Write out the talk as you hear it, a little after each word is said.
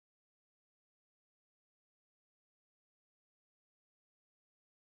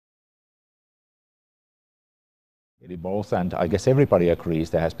Both, and I guess everybody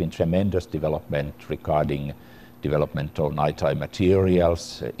agrees there has been tremendous development regarding development of nighttime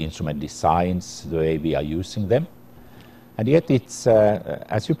materials, instrument designs, the way we are using them. And yet it's,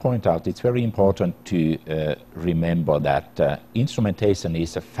 as you point out, it's very important to remember that instrumentation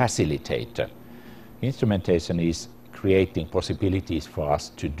is a facilitator. Instrumentation is creating possibilities for us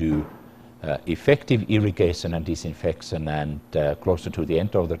to do effective irrigation and disinfection, and closer to the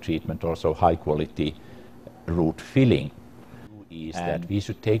end of the treatment also high quality root filling. Is that we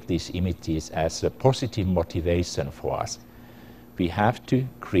should take these images as a positive motivation for us. We have to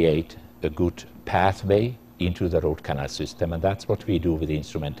create a good pathway into the root canal system, and that's what we do with the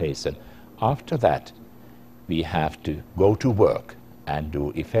instrumentation. After that, we have to go to work and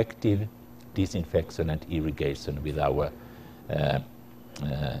do effective disinfection and irrigation with our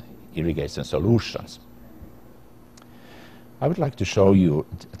irrigation solutions. I would like to show you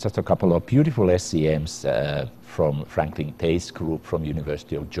just a couple of beautiful SEMs from Franklin Pace group from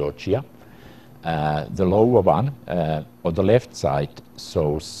University of Georgia. The lower one on the left side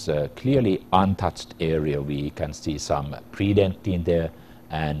shows clearly untouched area. We can see some pre-dentine there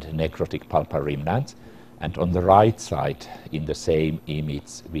and necrotic pulpar remnants. And on the right side in the same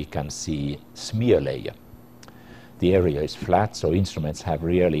image we can see smear layer. The area is flat, so instruments have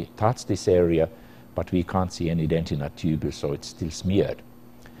really touched this area, but we can't see any dentina tubules, so it's still smeared.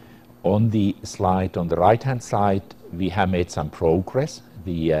 On the slide on the right hand side we have made some progress.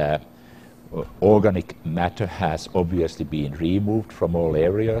 The organic matter has obviously been removed from all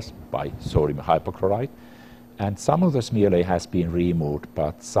areas by sodium hypochlorite, and some of the smear layer has been removed,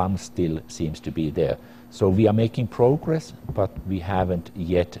 but some still seems to be there. So we are making progress, but we haven't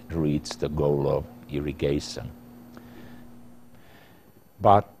yet reached the goal of irrigation.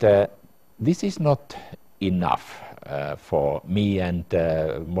 But this is not enough for me and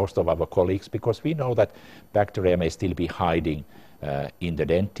most of our colleagues, because we know that bacteria may still be hiding in the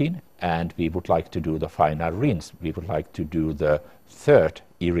dentine, and we would like to do the final rinse. We would like to do the third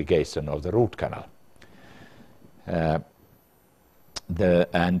irrigation of the root canal. And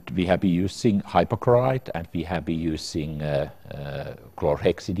we have been using hypochlorite, and we have been using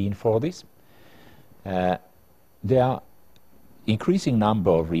chlorhexidine for this. There are increasing number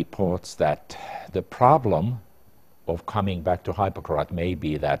of reports that the problem of coming back to hypochlorite may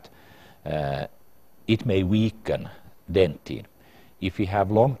be that it may weaken dentine. If we have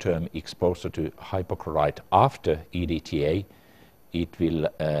long-term exposure to hypochlorite after EDTA, it will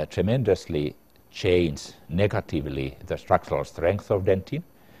tremendously change negatively the structural strength of dentine.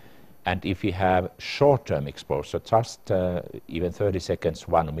 And if we have short-term exposure, just even 30 seconds,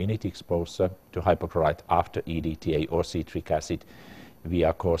 1 minute exposure to hypochlorite after EDTA or citric acid, we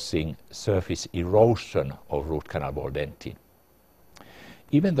are causing surface erosion of root canal wall dentine.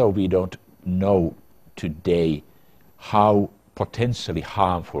 Even though we don't know today how potentially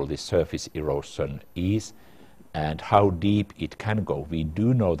harmful this surface erosion is and how deep it can go, we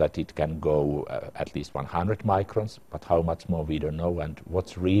do know that it can go at least 100 microns, but how much more we don't know, and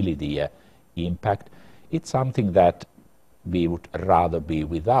what's really the impact. It's something that we would rather be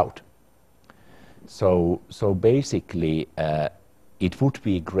without. So basically it would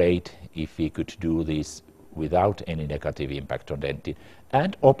be great if we could do this without any negative impact on dentine,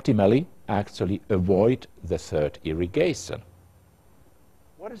 and optimally actually avoid the third irrigation.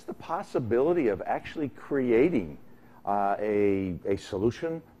 What is the possibility of actually creating a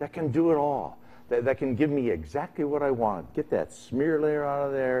solution that can do it all, that can give me exactly what I want, get that smear layer out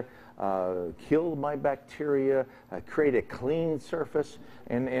of there, kill my bacteria, create a clean surface,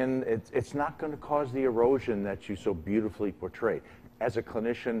 and it's not going to cause the erosion that you so beautifully portray. As a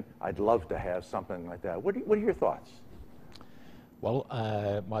clinician, I'd love to have something like that. What are your thoughts? Well,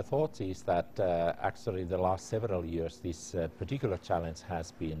 my thought is that actually the last several years this particular challenge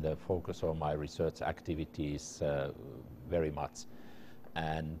has been the focus of my research activities very much,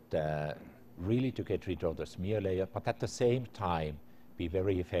 and really to get rid of the smear layer, but at the same time be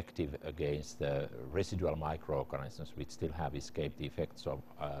very effective against the residual microorganisms which still have escaped the effects of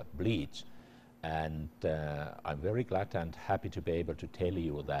bleach. And I'm very glad and happy to be able to tell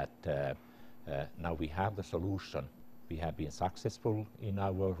you that now we have the solution. We have been successful in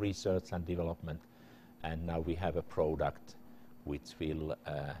our research and development, and now we have a product which will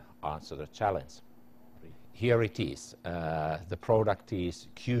answer the challenge. Here it is. The product is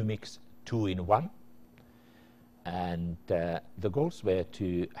QMix 2-in-1, and the goals were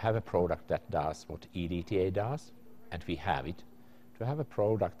to have a product that does what EDTA does, and we have it. To have a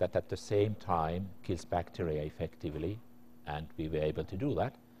product that at the same time kills bacteria effectively, and we were able to do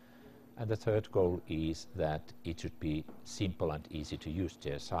that. And the third goal is that it should be simple and easy to use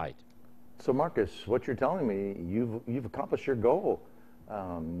chairside. So Marcus, what you're telling me, you've accomplished your goal.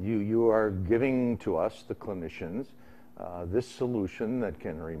 You are giving to us, the clinicians, this solution that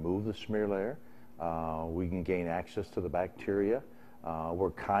can remove the smear layer. We can gain access to the bacteria.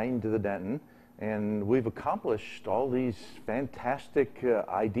 We're kind to the dentin. And we've accomplished all these fantastic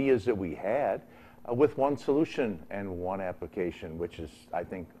ideas that we had with one solution and one application, which is, I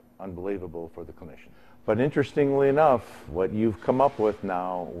think, unbelievable for the clinician. But interestingly enough, what you've come up with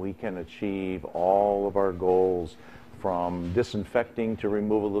now, we can achieve all of our goals, from disinfecting to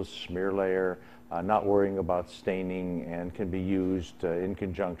removal of smear layer, not worrying about staining, and can be used in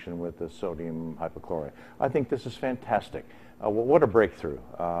conjunction with the sodium hypochlorite. I think this is fantastic. What a breakthrough.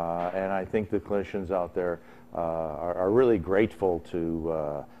 And I think the clinicians out there are really grateful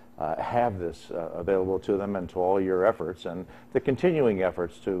to have this available to them, and to all your efforts and the continuing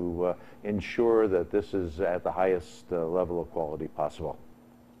efforts to ensure that this is at the highest level of quality possible.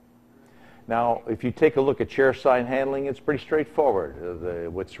 Now, if you take a look at chairside handling, it's pretty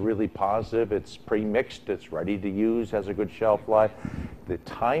straightforward. What's really positive, it's pre-mixed, it's ready to use, has a good shelf life. The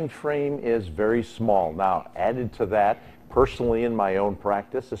time frame is very small. Now, added to that, personally in my own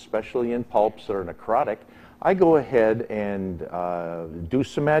practice, especially in pulps that are necrotic, I go ahead and do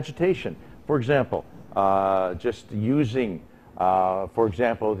some agitation. For example, just using, for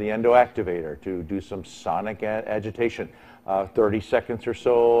example, the endoactivator to do some sonic agitation, 30 seconds or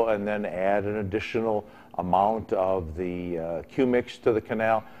so, and then add an additional amount of the QMix to the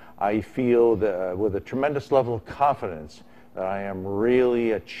canal. I feel that with a tremendous level of confidence that I am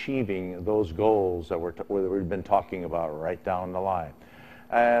really achieving those goals that we've been talking about right down the line.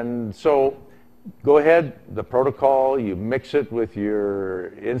 And so go ahead, the protocol, you mix it with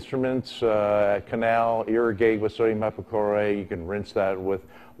your instruments, canal, irrigate with sodium hypochlorite. You can rinse that with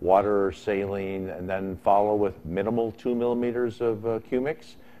water or saline, and then follow with minimal 2 millimeters of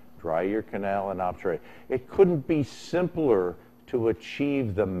QMix. Dry your canal and obturate. It couldn't be simpler to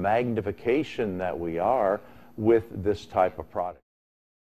achieve the magnification that we are with this type of product.